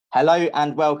Hello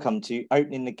and welcome to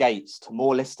Opening the Gates to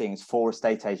More Listings for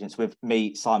Estate Agents with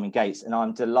me, Simon Gates. And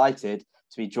I'm delighted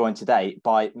to be joined today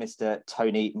by Mr.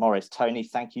 Tony Morris. Tony,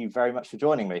 thank you very much for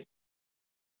joining me.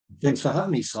 Thanks for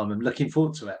having me, Simon. Looking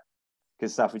forward to it.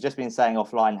 Good stuff. We've just been saying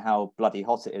offline how bloody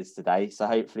hot it is today. So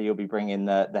hopefully you'll be bringing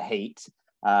the heat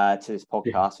to this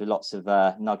podcast with lots of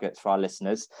nuggets for our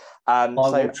listeners. I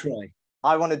will try.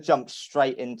 I want to jump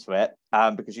straight into it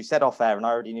because you said off air, and I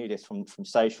already knew this from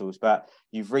socials, but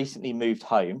you've recently moved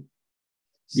home.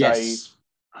 So yes.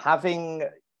 Having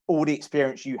all the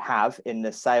experience you have in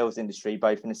the sales industry,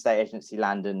 both in estate agency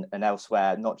land and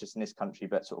elsewhere, not just in this country,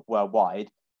 but sort of worldwide,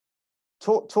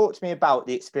 talk to me about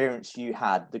the experience you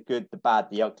had, the good, the bad,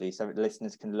 the ugly, so that the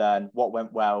listeners can learn what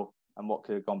went well and what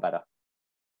could have gone better.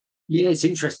 Yeah, it's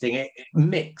interesting. It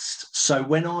mixed. So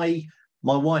when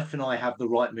my wife and I have the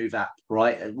Rightmove app,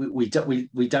 right? We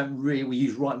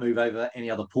use Rightmove over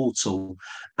any other portal,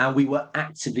 and we were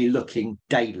actively looking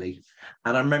daily.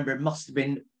 And I remember it must have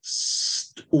been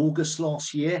August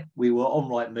last year. We were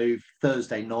on Rightmove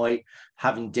Thursday night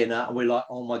having dinner, and we're like,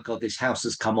 "Oh my God, this house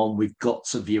has come on. We've got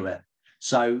to view it."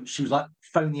 So she was like,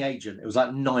 "Phone the agent." It was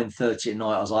like 9:30 at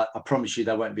night. I was like, "I promise you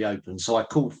they won't be open." So I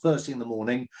called first thing in the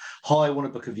morning. "Hi, I want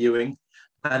to book a viewing,"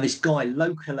 and this guy,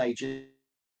 local agent.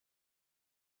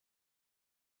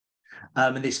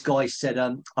 And this guy said,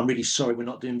 "I'm really sorry, we're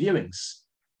not doing viewings."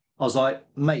 I was like,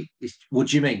 "Mate, what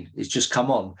do you mean? It's just come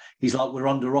on." He's like, "We're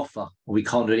under offer. We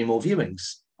can't do any more viewings."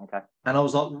 Okay. And I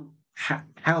was like,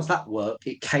 "How's that work?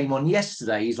 It came on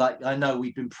yesterday." He's like, "I know,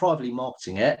 we've been privately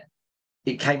marketing it.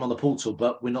 It came on the portal,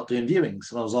 but we're not doing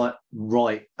viewings." And I was like,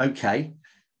 "Right, okay."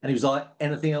 And he was like,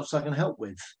 "Anything else I can help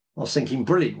with?" I was thinking,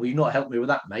 brilliant. Will you not help me with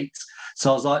that, mate?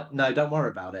 So I was like, "No, don't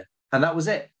worry about it." And that was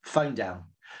it. Phone down.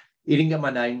 He didn't get my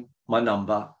name, my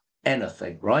number,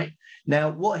 anything, right? Now,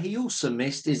 what he also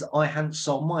missed is I hadn't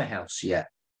sold my house yet.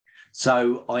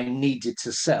 So I needed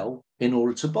to sell in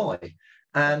order to buy.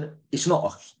 And it's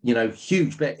not a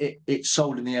huge, but it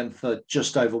sold in the end for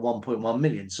just over 1.1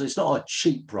 million. So it's not a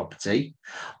cheap property.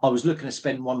 I was looking to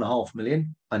spend 1.5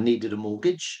 million. I needed a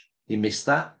mortgage. He missed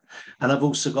that. And I've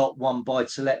also got one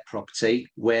buy-to-let property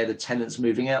where the tenant's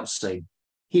moving out soon.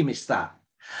 He missed that.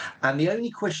 And the only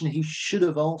question he should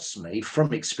have asked me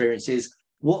from experience is,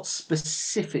 what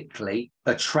specifically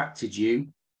attracted you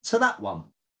to that one?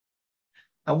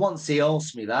 And once he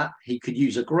asked me that, he could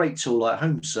use a great tool like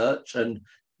Home Search, and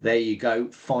there you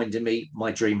go, finding me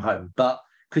my dream home. But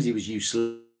because he was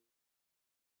useless,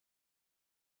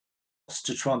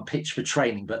 to try and pitch for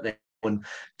training, but they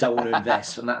don't want to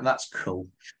invest, and that's cool.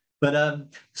 But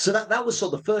so that was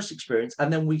sort of the first experience.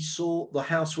 And then we saw the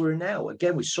house we're in now.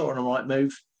 Again, we saw it on a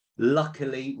Rightmove.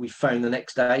 Luckily, we phoned the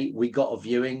next day. We got a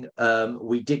viewing.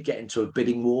 We did get into a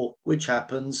bidding war, which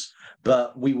happens,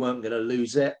 but we weren't going to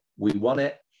lose it. We won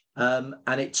it. And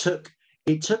it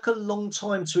took a long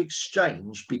time to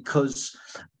exchange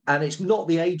and it's not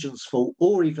the agent's fault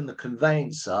or even the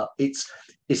conveyancer. It's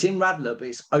in Radler, but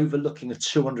it's overlooking a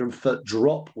 200-foot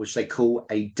drop, which they call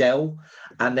a dell.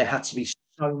 And there had to be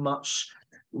so much.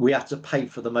 We had to pay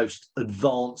for the most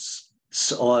advanced,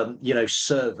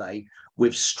 survey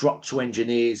with structural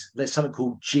engineers. There's something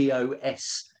called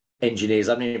GOS engineers.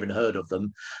 I've never even heard of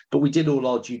them, but we did all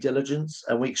our due diligence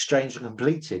and we exchanged and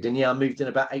completed. And I moved in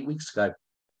about 8 weeks ago.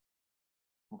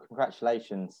 Well,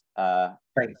 congratulations.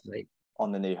 Thanks, mate.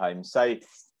 On the new home. So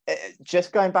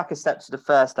just going back a step to the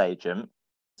first agent.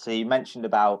 So you mentioned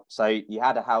so you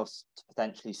had a house to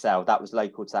potentially sell that was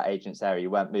local to that agent's area.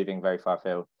 You weren't moving very far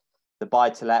afield. The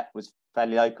buy-to-let was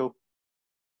fairly local.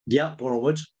 Yeah,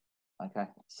 Bournemouth. Okay.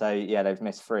 So yeah, they've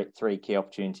missed three key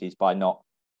opportunities by not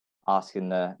asking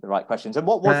the right questions. And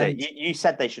what was it? You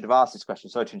said they should have asked this question.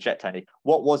 Sorry to interject, Tony.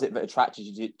 What was it that attracted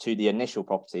you to the initial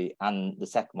property and the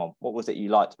second one? What was it you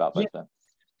liked about both of them?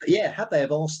 Yeah, had they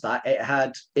have asked that,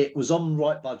 it was on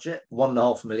right budget,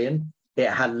 1.5 million. It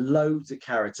had loads of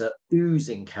character,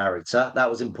 oozing character. That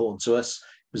was important to us.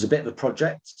 It was a bit of a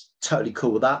project. Totally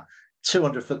cool with that.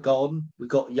 200-foot garden. We've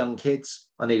got young kids.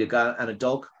 I need a garden and a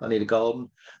dog. I need a garden.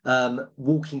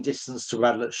 Walking distance to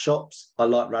Radlett shops. I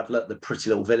like Radlett, the pretty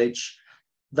little village.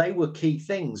 They were key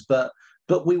things, but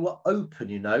we were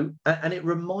open, and it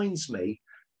reminds me,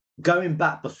 going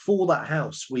back before that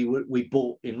house we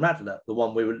bought in Radlett, the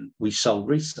one we sold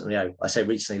recently. I say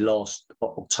recently, last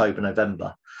October,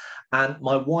 November. And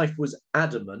my wife was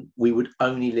adamant we would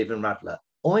only live in Radlett.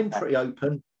 I'm pretty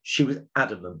open. She was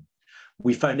adamant.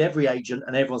 We phoned every agent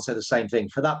and everyone said the same thing.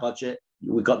 For that budget,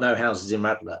 we've got no houses in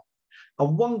Radlett.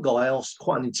 And one guy asked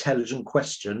quite an intelligent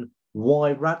question,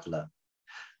 why Radlett?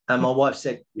 And my wife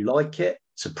said, "You like it?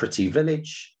 It's a pretty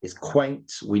village. It's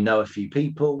quaint. We know a few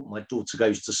people. My daughter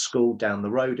goes to school down the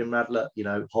road in Radlett,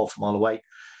 half a mile away.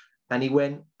 And he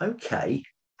went, okay,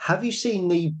 have you seen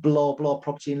the blah, blah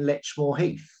property in Letchmore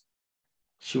Heath?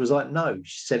 She was like, no.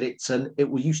 She said, it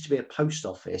used to be a post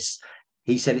office.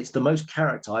 He said, it's the most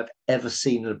character I've ever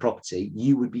seen in a property.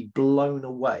 You would be blown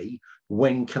away.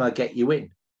 When can I get you in?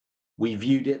 We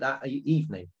viewed it that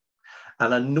evening.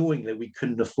 And annoyingly, we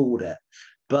couldn't afford it.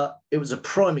 But it was a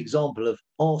prime example of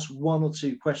ask one or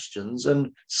two questions.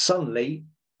 And suddenly,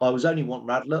 I was only wanting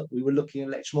Radlett. We were looking at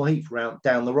Letchmore Heath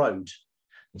down the road.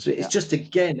 So it's just,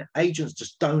 again, agents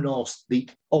just don't ask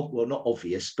not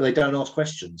obvious, but they don't ask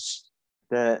questions.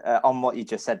 On what you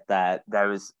just said there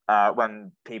was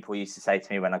when people used to say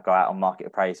to me when I go out on market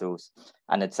appraisals,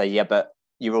 and they'd say, yeah, but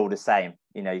you're all the same.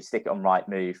 You stick it on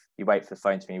Rightmove, you wait for the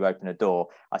phone to ring, you open a door.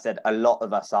 I said, a lot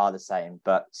of us are the same,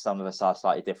 but some of us are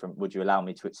slightly different. Would you allow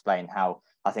me to explain how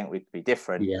I think we could be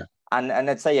different? Yeah. And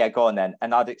they'd say, yeah, go on then.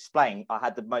 And I'd explain. I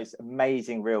had the most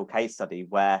amazing real case study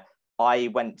where I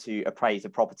went to appraise a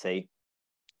property.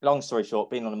 Long story short,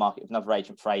 been on the market with another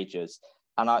agent for ages.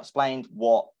 And I explained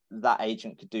what that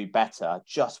agent could do better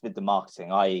just with the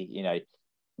marketing, i.e.,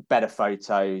 better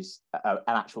photos, an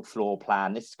actual floor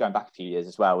plan. This is going back a few years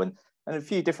as well, and a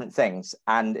few different things.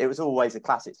 And it was always a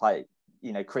classic, like,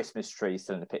 Christmas tree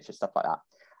still in the picture, stuff like that.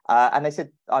 And I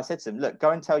said to them, look, go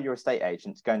and tell your estate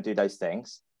agent to go and do those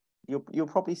things. You'll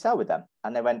probably sell with them.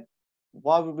 And they went,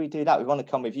 why would we do that? We want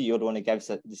to come with you. You're the one who gave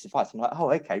us this advice. I'm like,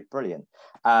 oh, okay, brilliant.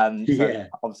 So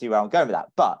obviously where I'm going with that.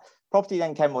 But property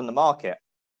then came on the market.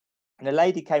 And a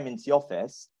lady came into the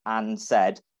office and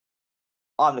said,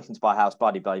 I'm looking to buy a house,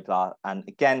 blah, blah, blah. And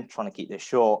again, trying to keep this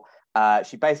short,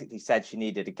 she basically said she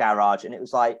needed a garage. And it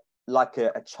was like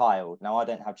a child. Now, I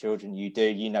don't have children. You do.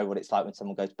 You know what it's like when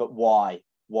someone goes, but why?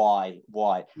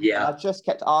 Yeah. And I just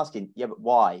kept asking, yeah, but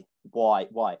why?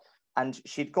 And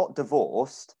she'd got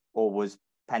divorced or was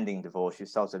pending divorce. She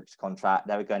was sold subject to contract.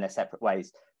 They were going their separate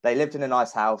ways. They lived in a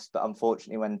nice house, but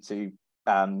unfortunately, when two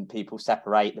people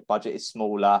separate, the budget is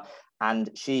smaller.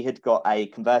 And she had got a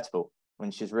convertible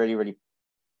when she was really, really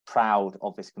proud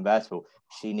of this convertible.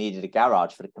 She needed a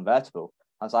garage for the convertible.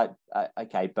 I was like,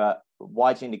 okay, but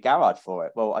why do you need a garage for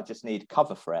it? Well, I just need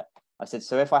cover for it. I said,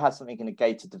 so if I had something in a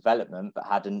gated development but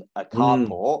had a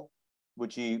carport,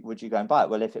 would you go and buy it?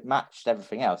 Well, if it matched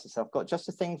everything else, I said, I've got just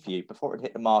a thing for you before it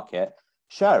hit the market.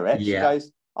 Share it. She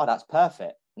goes, oh, that's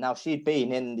perfect. Now, she'd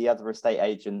been in the other estate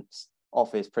agent's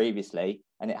office previously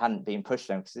and it hadn't been pushed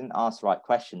on because it didn't ask the right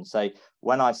questions. So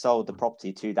when I sold the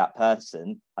property to that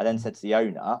person, I then said to the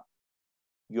owner,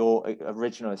 your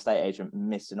original estate agent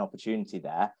missed an opportunity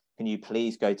there. Can you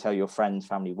please go tell your friends,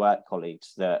 family, work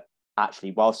colleagues that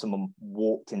actually while someone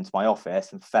walked into my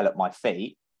office and fell at my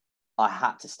feet, I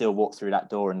had to still walk through that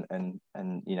door and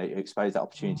expose that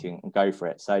opportunity and go for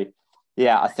it. So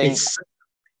yeah, I think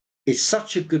it's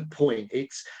such a good point.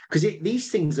 It's because these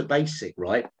things are basic,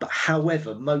 right? But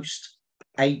however, most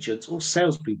agents or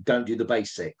salespeople don't do the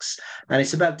basics, and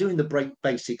it's about doing the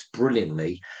basics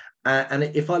brilliantly. And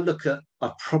if I look at,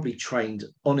 I've probably trained,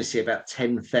 honestly, about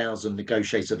 10,000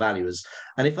 negotiator valuers.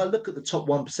 And if I look at the top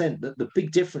 1%, the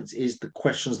big difference is the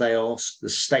questions they ask, the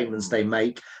statements they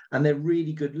make, and they're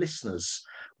really good listeners.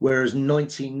 Whereas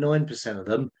 99% of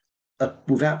them,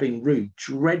 without being rude,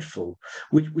 dreadful,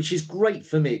 which is great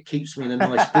for me. It keeps me in a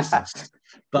nice business.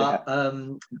 But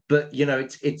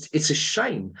it's a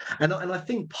shame. And I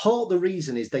think part of the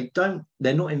reason is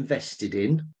they're not invested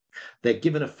in. They're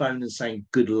given a phone and saying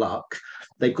good luck.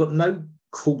 They've got no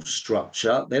call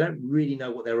structure. They don't really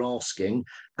know what they're asking,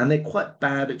 and they're quite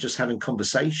bad at just having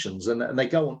conversations. And they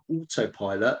go on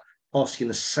autopilot, asking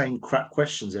the same crap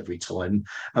questions every time,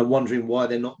 and wondering why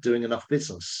they're not doing enough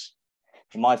business.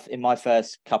 In my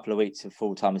first couple of weeks of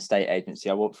full-time estate agency,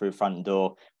 I walked through the front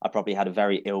door. I probably had a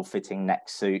very ill-fitting neck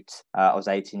suit. I was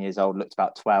 18 years old, looked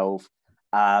about 12.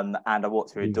 And I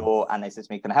walked through a door and they said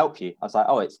to me, can I help you? I was like,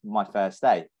 oh, it's my first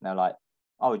day. And they're like,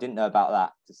 oh, we didn't know about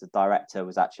that because the director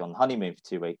was actually on honeymoon for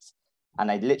 2 weeks. And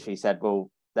they literally said,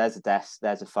 well, there's a desk,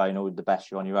 there's a phone, all the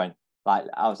best, you're on your own. Like,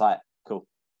 I was like, cool.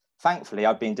 Thankfully,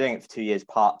 I've been doing it for 2 years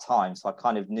part-time, so I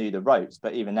kind of knew the ropes.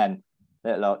 But even then,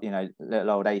 little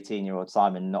old 18-year-old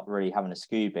Simon not really having a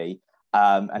Scooby.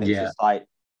 And it's just like,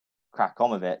 crack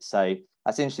on with it. So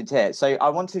that's interesting to hear. So I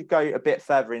want to go a bit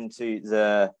further into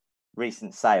the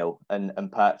recent sale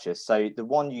and purchase. So the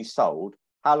one you sold,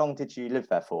 how long did you live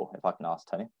there for, if I can ask,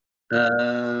 Tony?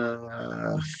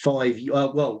 5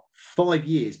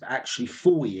 years, but actually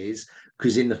 4 years,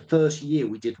 because in the first year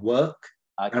we did work.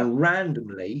 Okay. And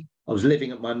randomly I was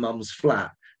living at my mum's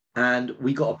flat and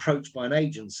we got approached by an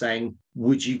agent saying,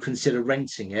 would you consider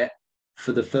renting it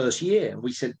for the first year. And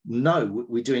we said, no,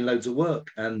 we're doing loads of work.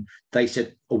 And they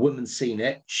said, a woman's seen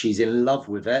it. She's in love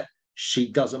with it. She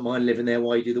doesn't mind living there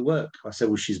while you do the work. I said,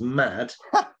 well, she's mad,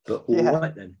 but all Yeah.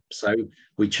 right then. So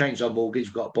we changed our mortgage,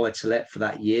 we got a buy-to-let for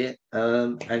that year.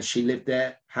 And she lived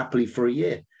there happily for a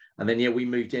year. And then, yeah, we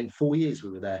moved in 4 years.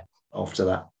 We were there after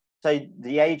that. So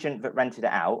the agent that rented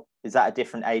it out, is that a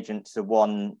different agent to the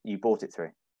one you bought it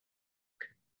through?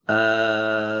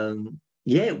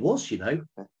 Yeah, it was, you know.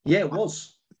 Yeah, it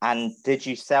was. And did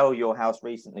you sell your house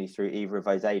recently through either of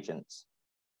those agents?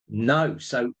 No.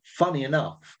 So funny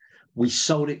enough, we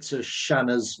sold it to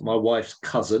Shanna's, my wife's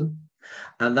cousin.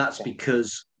 And that's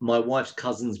because my wife's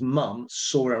cousin's mum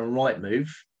saw it on Rightmove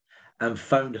and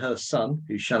phoned her son,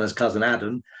 who's Shanna's cousin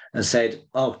Adam, and said,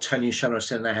 oh, Tony and Shanna are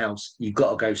selling their house. You've got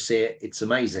to go see it. It's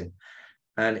amazing.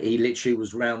 And he literally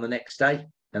was round the next day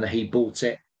and he bought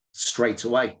it straight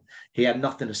away. He had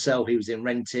nothing to sell. He was in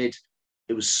rented.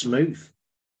 It was smooth.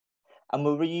 And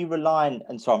were you relying,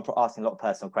 and so I'm asking a lot of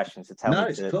personal questions to tell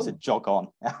me to jog on,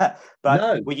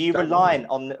 but were you relying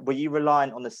on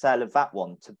the sale of that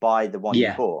one to buy the one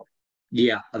you bought?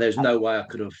 Yeah, there's no way I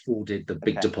could have afforded the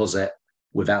big deposit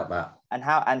without that. And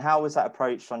how was that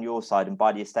approached on your side and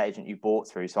by the estate agent you bought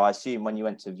through? So I assume when you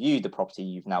went to view the property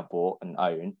you've now bought and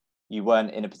own, you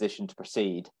weren't in a position to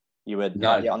proceed. You were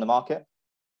not yet on the market.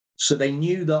 So they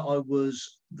knew that I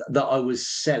was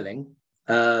selling.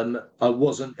 I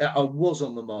was on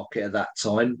the market at that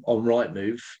time on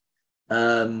Rightmove,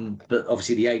 but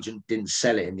obviously the agent didn't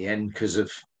sell it in the end because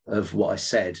of what I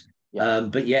said. Yeah.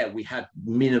 But yeah, we had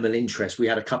minimal interest. We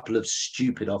had a couple of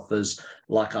stupid offers,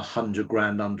 like 100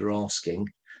 grand under asking.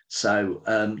 So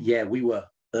yeah, we were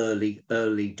early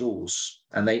doors,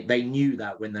 and they knew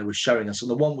that when they were showing us.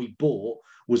 And the one we bought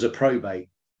was a probate.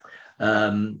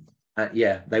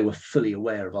 Yeah, they were fully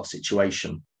aware of our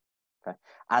situation. Okay.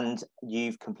 And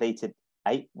you've completed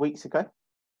 8 weeks ago?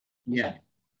 Yeah.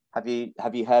 Have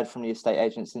you heard from the estate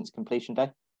agent since completion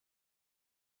day?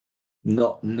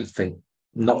 Nothing.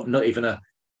 Not even a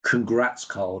congrats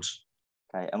card.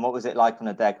 Okay. And what was it like on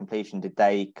the day of completion? Did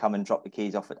they come and drop the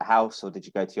keys off at the house, or did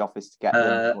you go to the office to get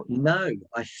them? No,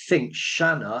 I think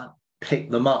Shanna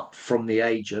picked them up from the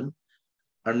agent,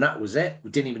 and that was it.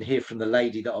 We didn't even hear from the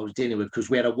lady that I was dealing with because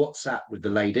we had a WhatsApp with the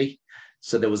lady.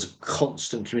 So there was a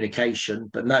constant communication,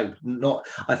 but no, not.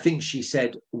 I think she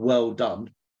said, well done.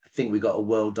 I think we got a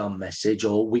well done message,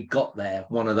 or we got there,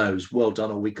 one of those, well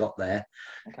done, or we got there.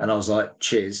 Okay. And I was like,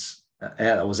 cheers.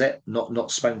 Yeah, that was it.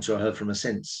 Not spoken to or heard from her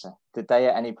since. Did they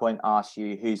at any point ask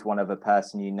you who's one other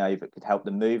person you know that could help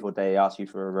them move, or did they ask you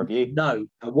for a review? No.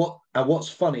 And what's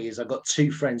funny is I've got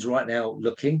 2 friends right now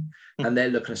looking, and they're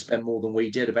looking to spend more than we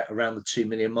did, around the 2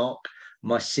 million mark.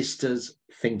 My sister's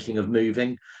thinking of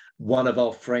moving. One of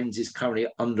our friends is currently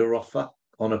under offer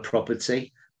on a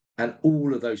property, and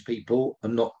all of those people are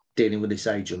not dealing with this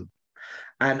agent.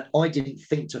 And I didn't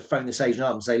think to phone this agent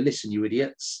up and say, listen, you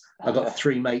idiots, I've got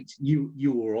 3 mates. You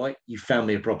all right? You found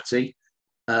me a property.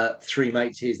 3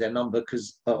 mates, here's their number,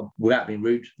 because without being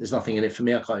rude, there's nothing in it for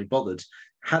me. I can't be bothered.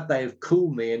 Had they have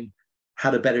called me and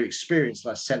had a better experience,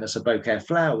 like sent us a bouquet of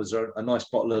flowers or a nice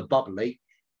bottle of bubbly,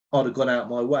 I'd have gone out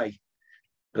my way.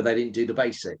 But they didn't do the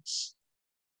basics.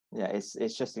 Yeah,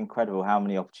 it's just incredible how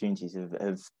many opportunities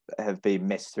have been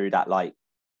missed through that, like,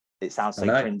 it sounds so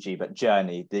cringy, but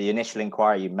journey. The initial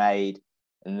inquiry you made,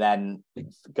 and then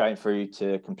going through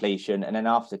to completion, and then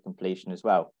after completion as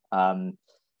well. I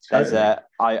was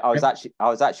actually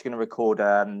going to record.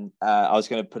 I was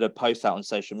going to put a post out on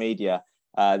social media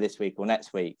this week or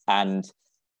next week, and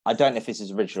I don't know if this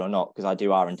is original or not because I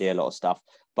do R&D a lot of stuff.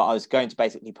 But I was going to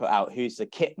basically put out who's the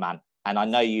kit man. And I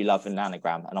know you love an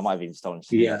anagram, and I might have even stolen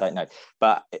it. I don't know.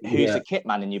 But who's the kit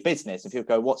man in your business? And people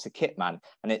go, what's a kit man?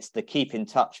 And it's the keep in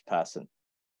touch person.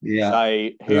 Yeah. So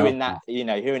who in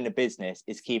the business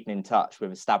is keeping in touch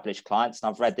with established clients? And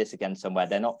I've read this again somewhere.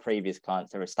 They're not previous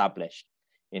clients, they're established,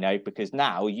 because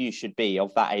now you should be,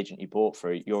 of that agent you bought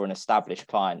through, you're an established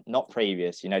client, not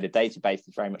previous. The database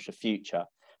is very much the future,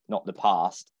 not the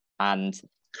past. And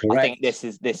correct. I think this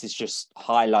is just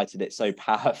highlighted it so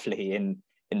powerfully in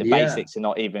the basics and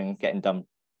not even getting done,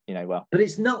 well. But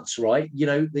it's nuts, right?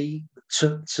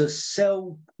 To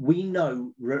sell, we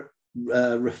know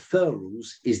referrals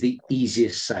is the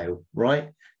easiest sale, right?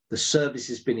 The service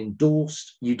has been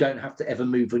endorsed. You don't have to ever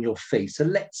move on your feet. So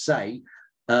let's say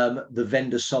the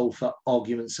vendor sold, for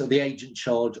arguments, so the agent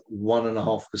charged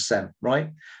 1.5%, right?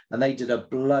 And they did a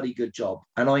bloody good job.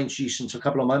 And I introduced them to a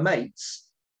couple of my mates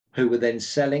who were then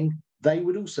selling. They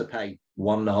would also pay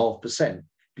 1.5%.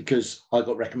 Because I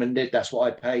got recommended, that's what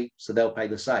I pay, so they'll pay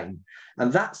the same.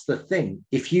 And that's the thing.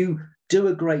 If you do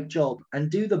a great job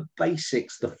and do the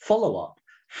basics, the follow-up.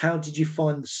 How did you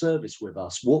find the service with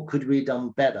us? What could we have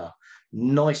done better?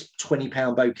 Nice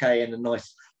 £20 bouquet and a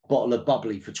nice bottle of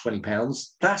bubbly for £20.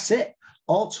 That's it.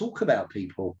 I'll talk about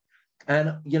people.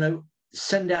 And,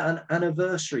 send out an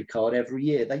anniversary card every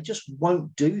year. They just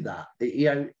won't do that.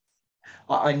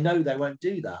 I know they won't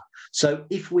do that. So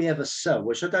if we ever sell,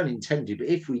 which I don't intend to, but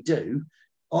if we do,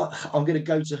 I'm going to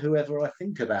go to whoever I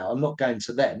think about. I'm not going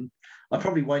to them. I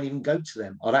probably won't even go to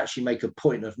them. I'd actually make a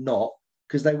point of not,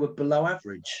 because they were below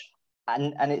average.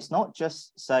 And it's not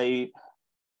just so,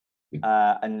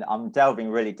 and I'm delving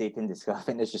really deep into this because I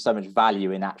think there's just so much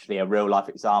value in actually a real life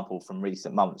example from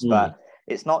recent months. But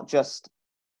it's not just,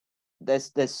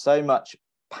 there's so much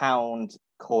pound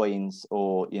coins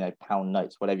or pound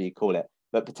notes, whatever you call it,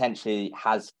 but potentially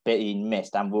has been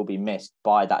missed and will be missed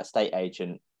by that estate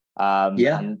agent.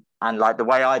 And like the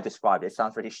way I describe it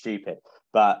sounds really stupid,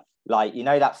 but like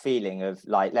that feeling of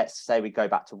like, let's say we go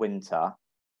back to winter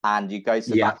and you go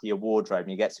to the back of your wardrobe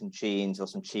and you get some jeans or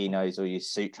some chinos or your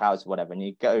suit trousers or whatever, and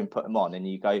you go and put them on and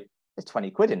you go, there's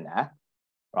 20 quid in there,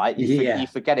 right? You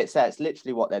forget it's there. It's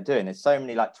literally what they're doing. There's so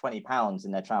many like £20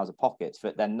 in their trouser pockets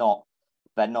that they're not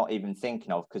even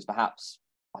thinking of, because perhaps,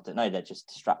 I don't know, they're just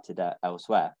distracted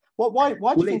elsewhere. Why do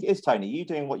you think it is, Tony? You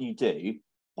doing what you do,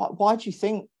 why do you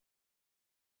think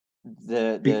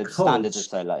the standards are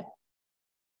so low?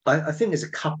 I think there's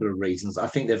a couple of reasons. I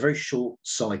think they're very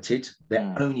short-sighted.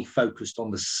 They're only focused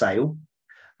on the sale,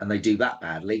 and they do that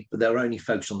badly, but they're only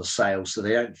focused on the sale, so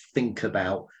they don't think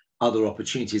about other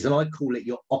opportunities. And I call it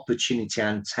your opportunity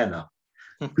antenna.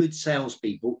 Good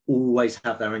salespeople always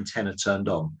have their antenna turned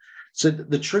on. So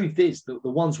the truth is that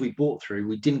the ones we bought through,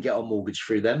 we didn't get our mortgage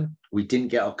through them. We didn't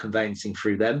get our conveyancing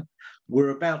through them. We're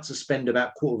about to spend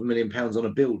about £250,000 on a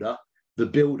builder. The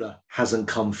builder hasn't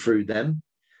come through them,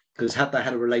 because had they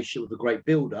had a relationship with a great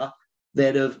builder,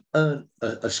 they'd have earned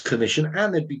a commission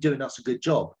and they'd be doing us a good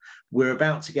job. We're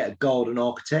about to get a garden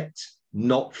architect,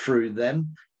 not through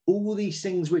them. All these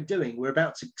things we're doing, we're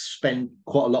about to spend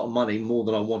quite a lot of money, more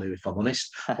than I want to, if I'm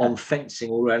honest, on fencing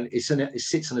all around. It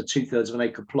sits on a 2/3 of an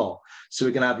acre plot. So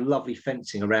we're going to have lovely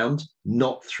fencing around,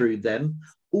 not through them.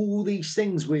 All these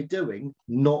things we're doing,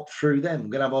 not through them. We're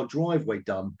going to have our driveway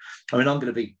done. I mean, I'm going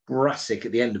to be brassic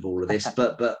at the end of all of this,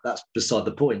 but that's beside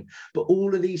the point. But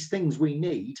all of these things we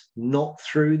need, not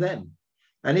through them.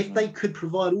 And if they could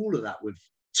provide all of that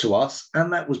to us,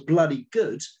 and that was bloody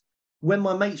good, when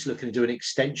my mate's looking to do an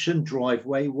extension,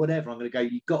 driveway, whatever, I'm going to go,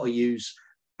 you've got to use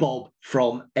Bob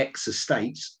from X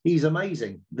Estates. He's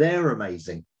amazing. They're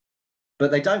amazing. But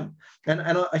they don't. And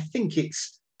I think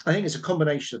it's a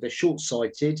combination of they're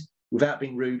short-sighted. Without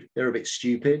being rude, they're a bit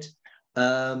stupid.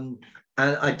 And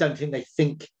I don't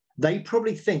think they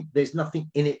probably think there's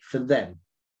nothing in it for them,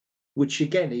 which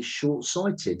again is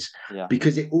short-sighted,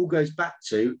 because it all goes back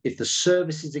to, if the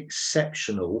service is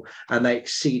exceptional and they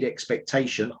exceed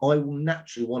expectation, I will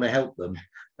naturally want to help them.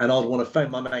 And I'd want to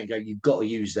phone my mate and go, you've got to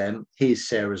use them. Here's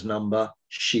Sarah's number.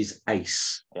 She's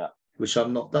ace. Which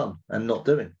I'm not done and not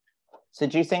doing. So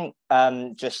do you think,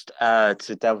 just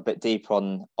to delve a bit deeper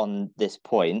on this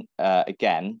point,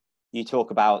 again, you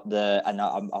talk about and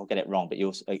I'll get it wrong, but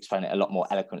you'll explain it a lot more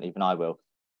eloquently than I will.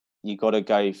 You got to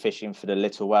go fishing for the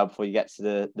little whale before you get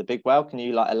to the big whale. Can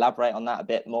you elaborate on that a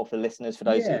bit more for the listeners, for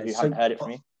those who haven't heard it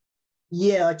from you?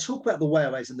 Yeah, I talk about the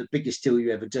whale as in the biggest deal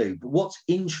you ever do. But what's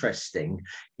interesting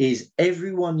is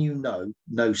everyone you know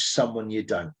knows someone you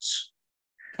don't.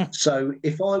 So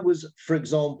if I was, for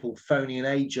example, phoning an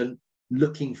agent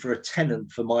looking for a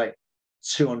tenant for my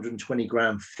 220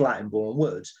 gram flat in Boreham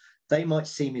Wood, they might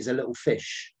see me as a little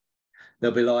fish.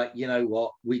 They'll be like, you know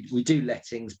what, we do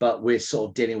lettings, but we're sort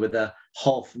of dealing with a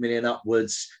 500,000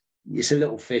 upwards. It's a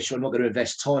little fish. I'm not going to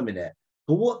invest time in it.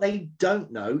 But what they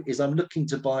don't know is I'm looking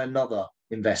to buy another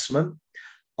investment.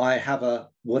 I have a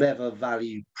whatever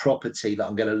value property that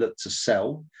I'm going to look to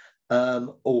sell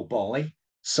or buy.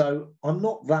 So I'm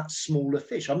not that small a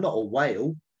fish. I'm not a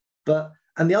whale.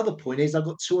 And the other point is I've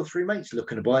got 2 or 3 mates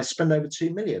looking to buy, spend over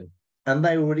 2 million, and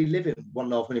they already live in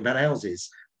 £1.5 million houses.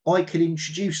 I could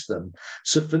introduce them.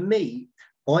 So for me,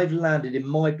 I've landed in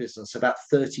my business about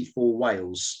 34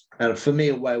 whales. And for me,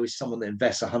 a whale is someone that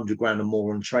invests 100 grand or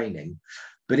more on training.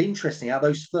 But interesting, out of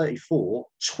those 34,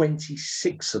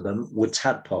 26 of them were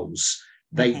tadpoles.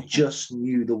 They just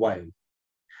knew the whale.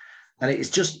 And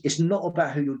it's not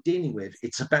about who you're dealing with.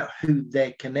 It's about who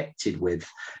they're connected with.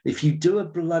 If you do a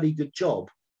bloody good job,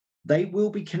 they will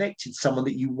be connected to someone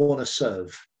that you want to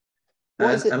serve.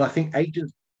 And I think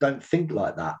agents don't think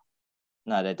like that.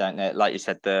 No, they don't. Like you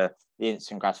said, the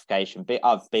instant gratification. But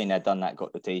I've been there, done that,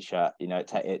 got the t-shirt. You know,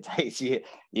 it takes you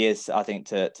years, I think,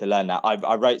 to learn that.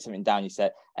 I wrote something down. You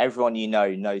said everyone you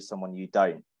know knows someone you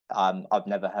don't. I've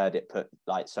never heard it put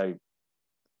like so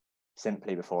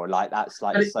simply before. Like that's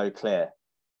like so clear.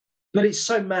 But it's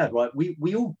so mad, right?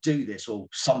 We all do this, or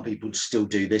some people still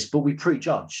do this, but we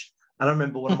prejudge. And I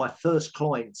remember one of my first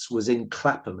clients was in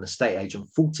Clapham, an estate agent,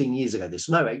 14 years ago.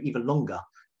 Even longer,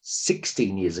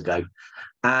 16 years ago.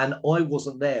 And I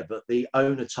wasn't there, but the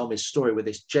owner told me a story where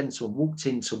this gentleman walked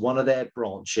into one of their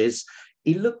branches.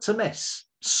 He looked a mess,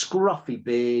 scruffy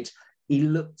beard. He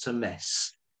looked a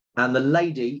mess. And the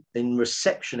lady in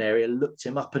reception area looked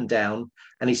him up and down,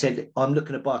 and he said, I'm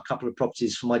looking to buy a couple of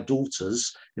properties for my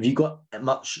daughters. Have you got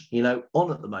much,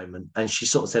 on at the moment? And she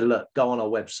sort of said, look, go on our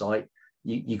website.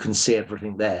 You can see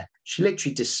everything there. She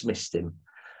literally dismissed him.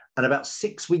 And about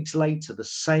 6 weeks later, the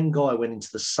same guy went into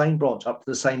the same branch up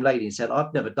to the same lady and said,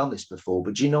 I've never done this before,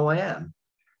 but do you know I am?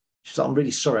 She said, I'm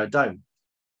really sorry, I don't.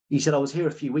 He said, I was here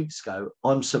a few weeks ago.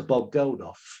 I'm Sir Bob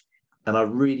Geldof, and I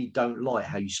really don't like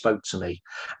how you spoke to me.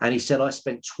 And he said, I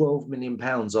spent £12 million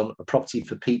on a property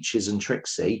for Peaches and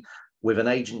Trixie with an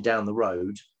agent down the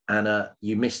road, and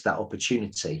you missed that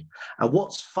opportunity. And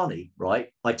what's funny, right?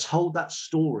 I told that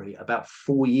story about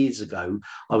 4 years ago.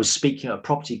 I was speaking at a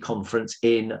property conference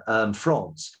in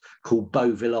France called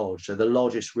Beau Village, so the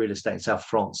largest real estate in South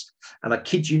France. And I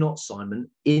kid you not, Simon,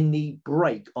 in the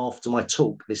break after my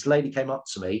talk, this lady came up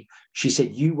to me. She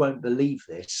said, you won't believe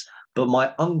this, but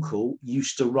my uncle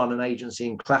used to run an agency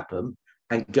in Clapham,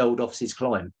 and Geldof's his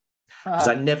client. Because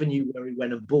I never knew where he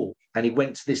went and bought. And he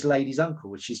went to this lady's uncle,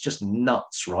 which is just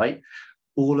nuts, right?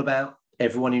 All about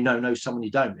everyone you know knows someone you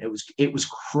don't. It was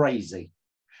crazy.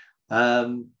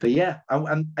 But yeah,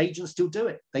 and agents still do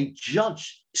it. They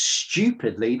judge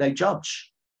stupidly. They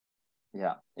judge.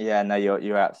 Yeah. No,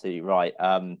 you're absolutely right.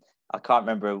 I can't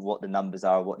remember what the numbers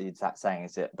are, what the exact saying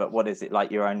is it, but what is it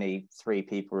like? You're only 3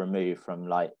 people removed from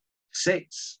like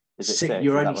six. Is it 6?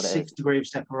 You're only 6 degrees of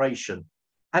separation.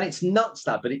 And it's nuts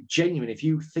that, but it's genuine. If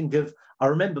you think of, I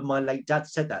remember my late dad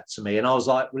said that to me, and I was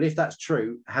like, well, if that's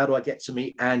true, how do I get to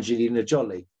meet Angelina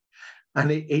Jolie?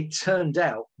 And it turned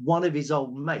out one of his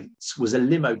old mates was a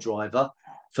limo driver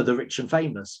for the rich and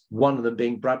famous, one of them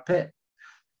being Brad Pitt.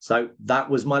 So that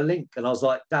was my link. And I was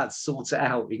like, Dad, sort it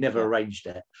out. He never arranged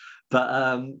it.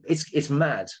 But it's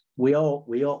mad. We are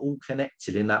all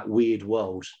connected in that weird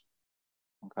world.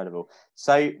 Incredible.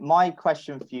 So my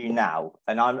question for you now,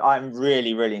 and I'm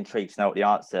really, really intrigued to know what the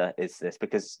answer is to this,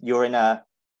 because you're in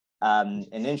an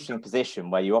interesting position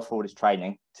where you offer all this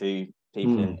training to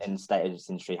people in the estate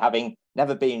agency industry, having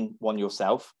never been one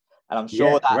yourself. And I'm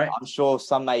sure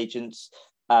some agents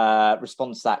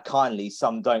respond to that kindly,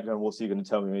 some don't go, what's he going to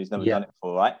tell me who's never done it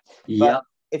before, right? Yeah. But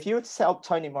if you were to set up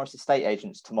Tony Morris Estate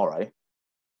Agents tomorrow,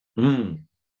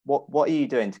 what are you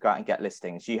doing to go out and get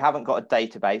listings? You haven't got a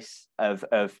database of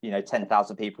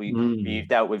 10,000 people you've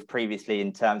dealt with previously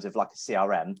in terms of like a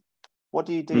CRM. What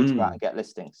do you do to go out and get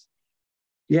listings?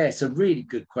 Yeah, it's a really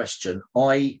good question.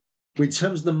 In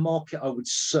terms of the market I would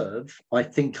serve, I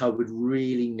think I would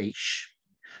really niche.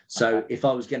 So if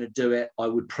I was going to do it, I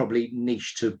would probably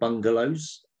niche to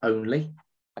bungalows only.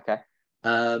 Okay.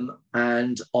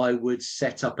 And I would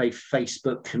set up a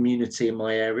Facebook community in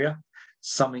my area,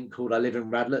 something called, I live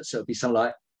in Radlett, so it'd be something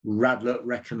like Radlett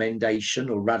Recommendation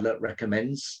or Radlett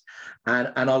Recommends. And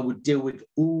I would deal with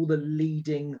all the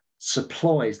leading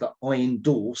suppliers that I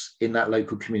endorse in that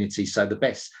local community. So the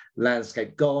best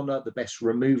landscape gardener, the best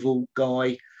removal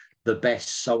guy, the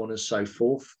best so on and so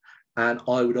forth. And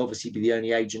I would obviously be the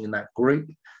only agent in that group.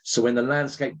 So when the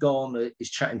landscape gardener is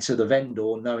chatting to the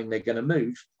vendor, knowing they're going to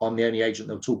move, I'm the only agent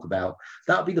they'll talk about.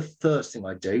 That would be the first thing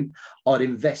I'd do. I'd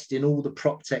invest in all the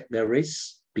prop tech there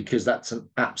is, because that's an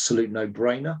absolute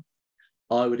no-brainer.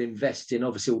 I would invest in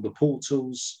obviously all the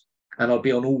portals, and I'd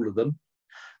be on all of them.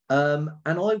 And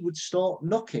I would start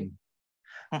knocking.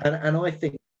 And I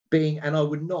think and I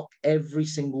would knock every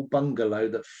single bungalow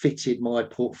that fitted my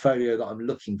portfolio that I'm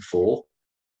looking for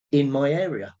in my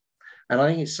area. And I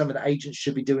think it's something that agents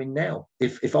should be doing now.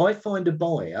 If I find a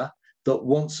buyer that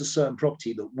wants a certain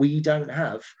property that we don't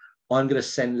have, I'm going to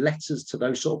send letters to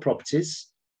those sort of properties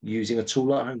using a tool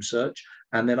like Home Search,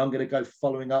 and then I'm going to go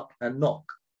following up and knock.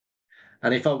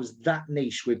 And if I was that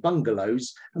niche with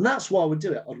bungalows, and that's why I would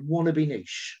do it, I'd want to be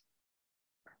niche,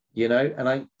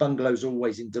 and bungalows are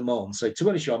always in demand. So to be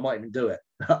honest with you, I might even do it.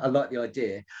 I like the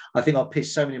idea. I think I'll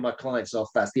piss so many of my clients off.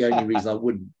 That's the only reason I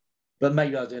wouldn't. But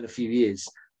maybe I'll do it in a few years.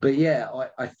 But yeah,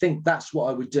 I think that's what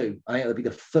I would do. I think that'd be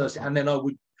the first. And then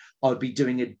I'd be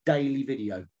doing a daily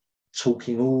video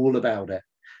talking all about it.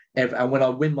 And when I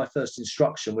win my first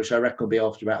instruction, which I reckon will be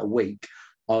after about a week,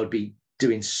 I would be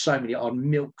doing so many. I'd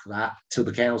milk that till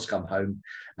the cows come home,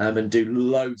 and do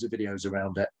loads of videos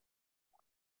around it.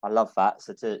 I love that.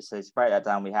 So to break that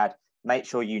down, we had make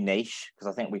sure you niche,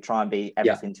 because I think we try and be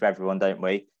everything to everyone, don't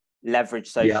we? Leverage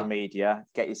social media,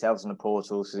 get yourselves on a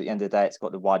portal, so at the end of the day, it's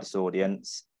got the widest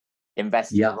audience.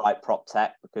 Invest in the right prop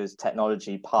tech, because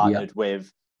technology partnered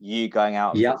with you going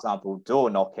out, for example, door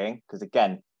knocking, because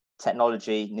again,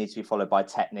 technology needs to be followed by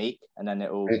technique, and then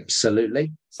it will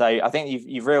absolutely. So I think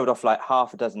you've reeled off like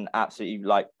half a dozen absolutely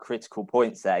like critical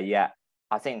points there. Yeah,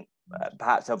 I think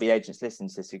perhaps there'll be agents listening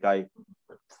to this who go,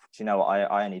 do you know what,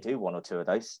 I only do one or two of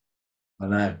those. I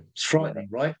know, it's frightening,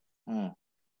 right?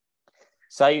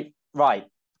 So right,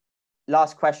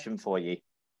 last question for you.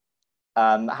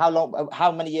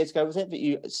 How many years ago was it that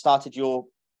you started your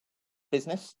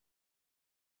business?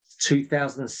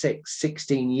 2006,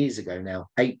 16 years ago now,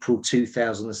 April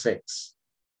 2006.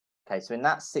 Okay, so in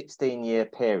that 16-year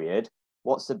period,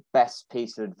 what's the best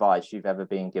piece of advice you've ever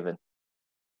been given?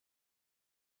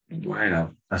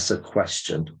 Wow, that's a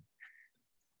question.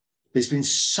 There's been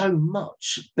so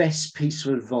much best piece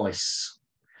of advice.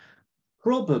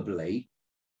 Probably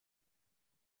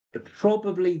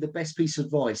the best piece of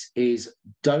advice is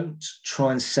don't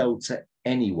try and sell to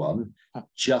anyone,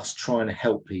 just try and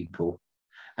help people.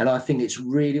 And I think it's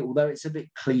really, although it's a bit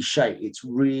cliche, it's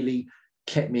really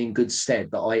kept me in good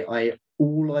stead that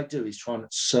all I do is try and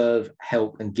serve,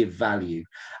 help, and give value.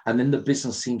 And then the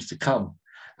business seems to come.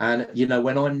 And, you know,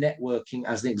 when I'm networking,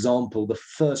 as an example, the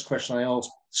first question I ask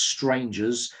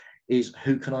strangers is,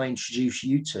 who can I introduce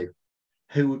you to?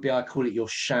 Who would be, I call it your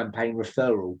champagne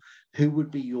referral. Who would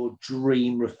be your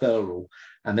dream referral?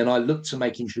 And then I look to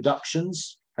make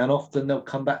introductions, and often they'll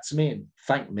come back to me and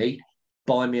thank me,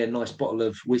 buy me a nice bottle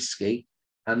of whiskey,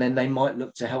 and then they might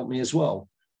look to help me as well.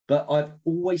 But I've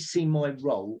always seen my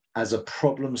role as a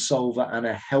problem solver and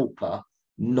a helper,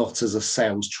 not as a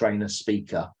sales trainer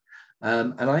speaker.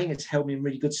 And I think it's held me in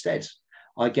really good stead.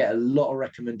 I get a lot of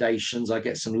recommendations. I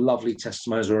get some lovely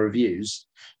testimonials or reviews.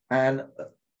 And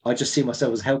I just see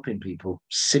myself as helping people.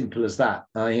 Simple as that.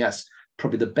 I think that's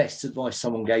probably the best advice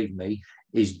someone gave me,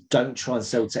 is don't try and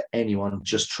sell to anyone,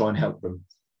 just try and help them.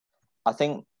 I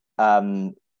think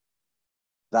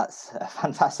that's a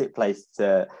fantastic place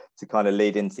to kind of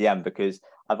lead into the end, because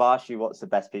I've asked you what's the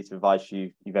best piece of advice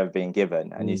you've ever been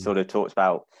given, and you sort of talked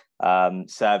about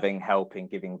serving, helping,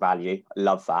 giving value. I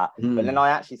love that. But then I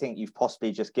actually think you've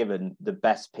possibly just given the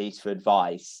best piece of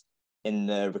advice in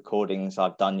the recordings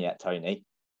I've done yet, Tony.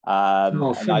 And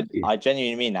I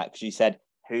genuinely mean that, because you said,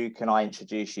 who can I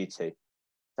introduce you to?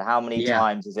 So how many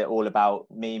times is it all about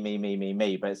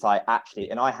me? But it's like, actually,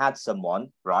 and I had someone,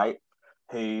 right,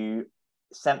 who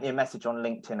sent me a message on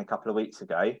LinkedIn a couple of weeks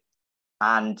ago.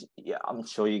 And I'm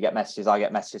sure you get messages. I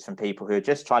get messages from people who are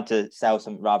just trying to sell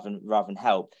something rather than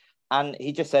help. And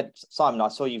he just said, Simon, I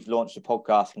saw you've launched a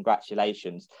podcast.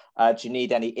 Congratulations. Do you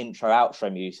need any intro,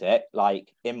 outro music?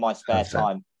 Like, in my spare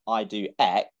time, I do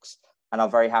X, and I'll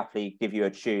very happily give you a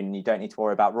tune, and you don't need to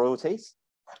worry about royalties.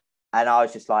 And I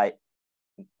was just like,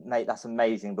 mate, that's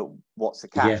amazing, but what's the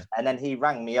catch? And then he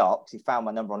rang me up because he found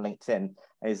my number on LinkedIn, and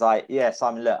he's like, yeah,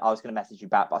 Simon, look, I was going to message you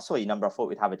back, but I saw your number. I thought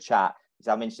we'd have a chat. He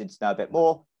said, I'm interested to know a bit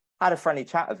more. Had a friendly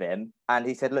chat with him, and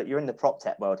he said, look, you're in the prop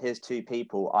tech world. Here's two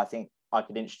people I think I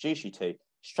could introduce you to.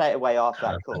 Straight away after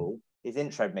that call, he's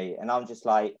introed me, and I'm just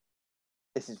like,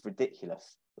 this is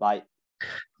ridiculous. Like,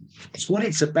 it's what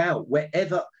it's about.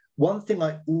 One thing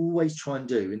I always try and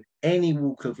do in any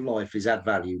walk of life is add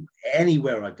value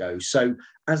anywhere I go. So,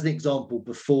 as an example,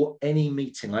 before any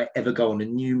meeting I ever go on, a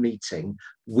new meeting,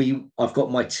 I've got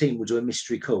my team will do a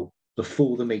mystery call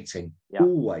before the meeting,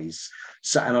 always.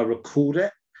 So, and I record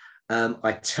it.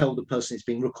 I tell the person it's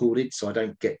being recorded so I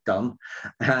don't get done,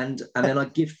 and then I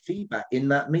give feedback in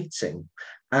that meeting.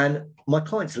 And my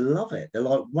clients love it. They're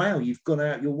like, wow, you've gone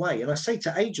out your way. And I say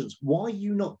to agents, why are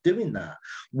you not doing that?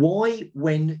 Why,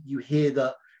 when you hear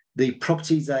that the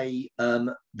property's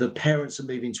the parents are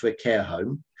moving to a care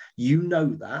home, you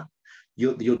know that,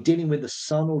 you're dealing with a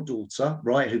son or daughter,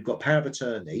 right, who've got power of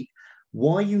attorney,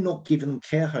 why are you not giving them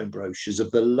care home brochures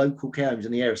of the local care homes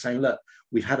in the area, saying, look,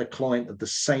 we've had a client of the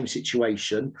same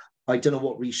situation. I don't know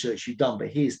what research you've done, but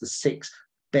here's the 6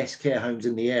 best care homes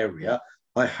in the area.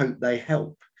 I hope they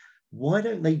help. Why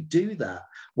don't they do that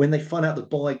when they find out the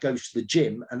buyer goes to the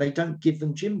gym and they don't give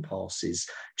them gym passes?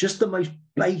 Just the most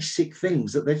basic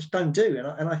things that they just don't do.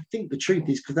 And I think the truth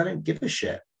is because they don't give a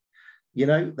shit. You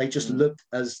know, they just look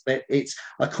as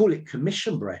I call it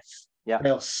commission breath. They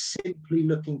are simply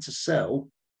looking to sell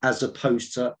as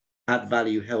opposed to add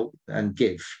value, help, and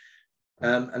give.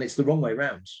 And it's the wrong way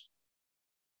around.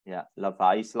 Yeah, love that.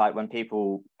 I used to like when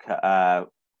people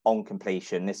on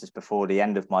completion, this is before the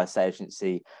end of my estate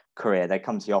agency career, they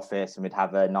come to the office and we'd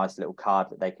have a nice little card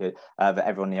that they could that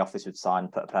everyone in the office would sign,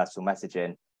 put a personal message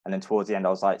in. And then towards the end,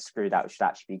 I was like, screw that, we should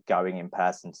actually be going in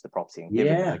person to the property and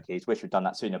giving them the keys. Wish we'd done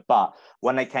that sooner. But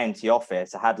when they came to the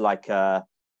office, I had like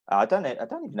I don't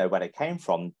even know where they came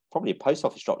from, probably a post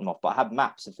office dropped them off, but I had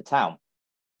maps of the town.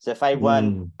 So if they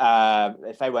weren't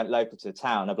local to the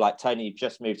town, I'd be like, Tony, you've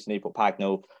just moved to Newport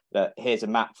Pagnell. Look, here's a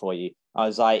map for you. I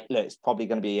was like, look, it's probably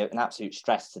going to be an absolute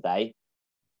stress today.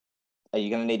 Are you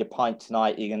going to need a pint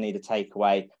tonight? Are you going to need a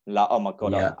takeaway? Like, oh my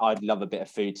God, I'd love a bit of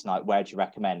food tonight. Where do you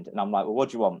recommend? And I'm like, well, what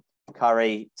do you want?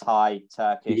 Curry, Thai,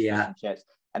 Turkish, fish and chips.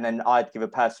 And then I'd give a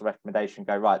personal recommendation,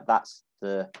 go, right, that's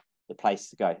the place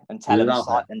to go. And tell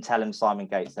them Simon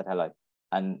Gates said hello.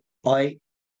 And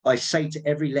I say to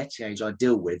every letting agent I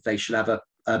deal with, they should have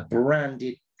a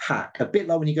branded pack, a bit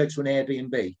like when you go to an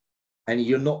Airbnb and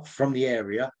you're not from the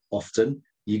area often.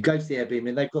 You go to the Airbnb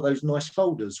and they've got those nice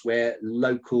folders where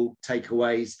local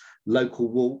takeaways, local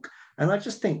walk. And I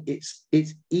just think it's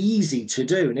easy to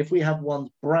do. And if we have one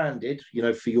branded,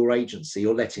 for your agency,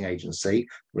 your letting agency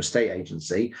or estate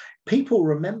agency, people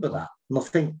remember that. And I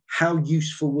think, how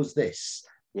useful was this?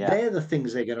 Yeah. They're the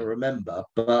things they're going to remember,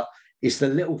 but it's the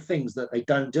little things that they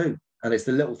don't do. And it's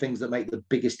the little things that make the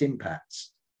biggest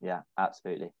impacts. Yeah,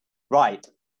 absolutely. Right.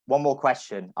 One more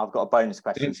question. I've got a bonus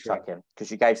question to chuck in because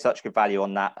you gave such good value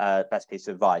on that best piece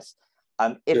of advice.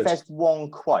 If there's one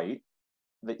quote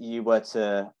that you were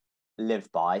to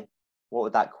live by, what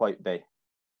would that quote be?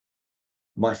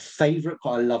 My favourite,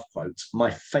 I love quotes.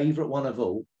 My favourite one of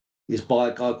all is by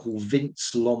a guy called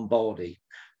Vince Lombardi,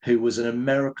 who was an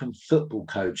American football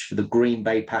coach for the Green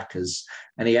Bay Packers.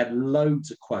 And he had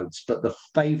loads of quotes, but the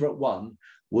favourite one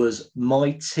was,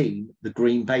 my team, the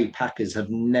Green Bay Packers, have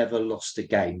never lost a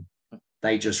game.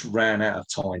 They just ran out of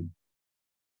time.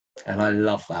 And I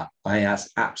love that. I think that's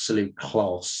absolute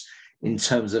class in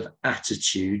terms of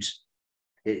attitude.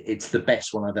 It's the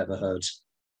best one I've ever heard.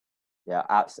 Yeah,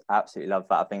 absolutely love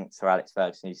that. I think Sir Alex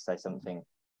Ferguson used to say something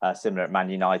similar at Man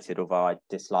United, although I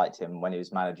disliked him when he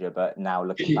was manager. But now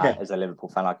looking back as a Liverpool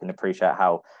fan, I can appreciate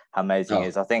how amazing he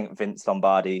is. I think Vince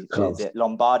Lombardi, is it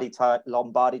Lombardi time as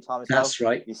well? That's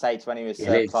right. You say to when he was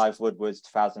Clive Woodward's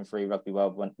 2003 Rugby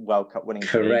World Cup winning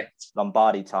team,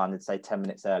 Lombardi time, they'd say 10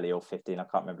 minutes early or 15. I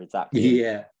can't remember exactly.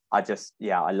 Yeah.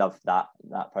 I love that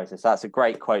process. That's a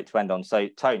great quote to end on. So,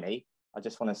 Tony, I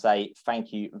just want to say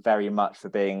thank you very much for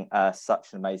being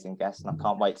such an amazing guest, and I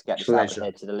can't wait to get this out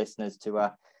here to the listeners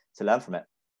to learn from it.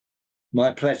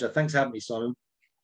 My pleasure. Thanks for having me, Simon.